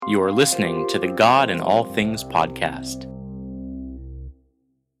You are listening to the God in All Things podcast.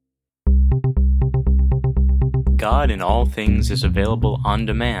 God in All Things is available on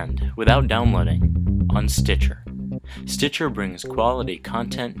demand without downloading on Stitcher. Stitcher brings quality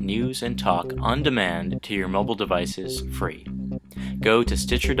content, news, and talk on demand to your mobile devices free. Go to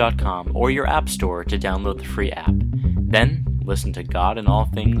Stitcher.com or your app store to download the free app. Then, listen to God in All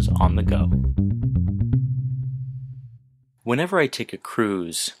Things on the go. Whenever I take a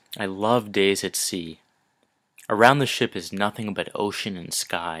cruise, I love days at sea. Around the ship is nothing but ocean and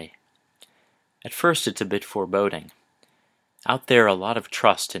sky. At first it's a bit foreboding. Out there a lot of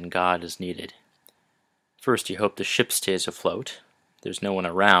trust in God is needed. First you hope the ship stays afloat. There's no one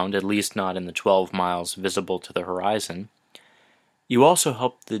around, at least not in the 12 miles visible to the horizon. You also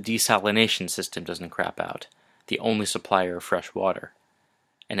hope the desalination system doesn't crap out, the only supplier of fresh water.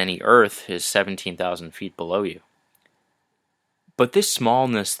 And any Earth is 17,000 feet below you. But this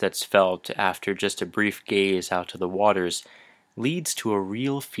smallness that's felt after just a brief gaze out to the waters leads to a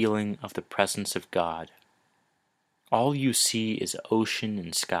real feeling of the presence of God. All you see is ocean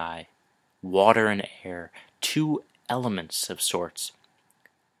and sky, water and air, two elements of sorts.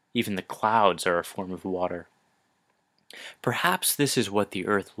 Even the clouds are a form of water. Perhaps this is what the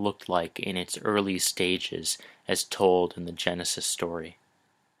earth looked like in its early stages as told in the Genesis story.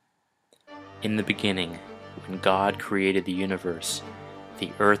 In the beginning, when God created the universe,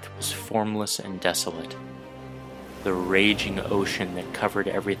 the earth was formless and desolate. The raging ocean that covered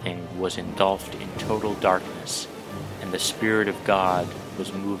everything was engulfed in total darkness, and the Spirit of God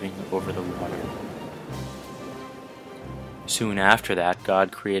was moving over the water. Soon after that,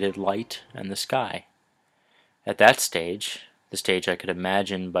 God created light and the sky. At that stage, the stage I could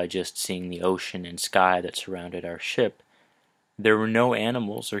imagine by just seeing the ocean and sky that surrounded our ship, there were no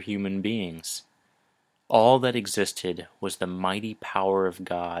animals or human beings. All that existed was the mighty power of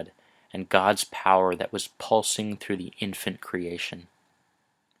God and God's power that was pulsing through the infant creation.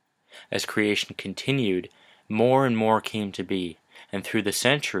 As creation continued, more and more came to be, and through the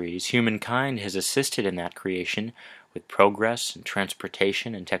centuries, humankind has assisted in that creation with progress in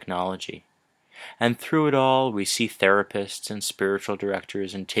transportation and technology. And through it all, we see therapists and spiritual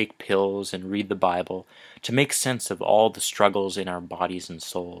directors and take pills and read the Bible to make sense of all the struggles in our bodies and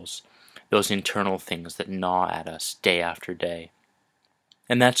souls, those internal things that gnaw at us day after day.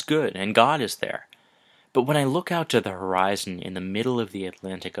 And that's good, and God is there. But when I look out to the horizon in the middle of the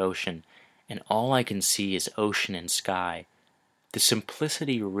Atlantic Ocean, and all I can see is ocean and sky, the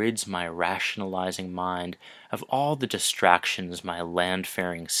simplicity rids my rationalizing mind of all the distractions my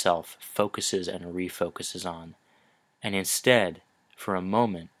land-faring self focuses and refocuses on. And instead, for a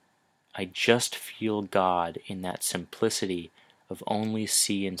moment, I just feel God in that simplicity of only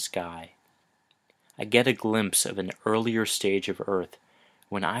sea and sky. I get a glimpse of an earlier stage of Earth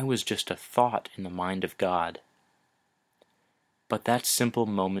when I was just a thought in the mind of God. But that simple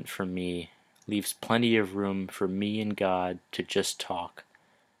moment for me leaves plenty of room for me and God to just talk,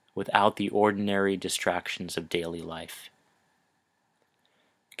 without the ordinary distractions of daily life.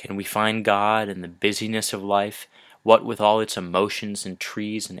 Can we find God in the busyness of life, what with all its emotions and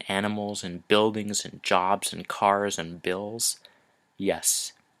trees and animals and buildings and jobs and cars and bills?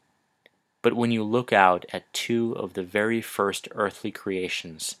 Yes. But when you look out at two of the very first earthly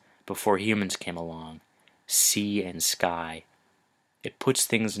creations before humans came along, sea and sky, it puts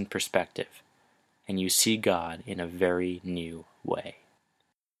things in perspective, and you see God in a very new way.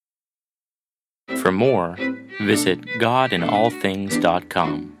 For more, visit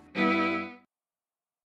godinallthings.com.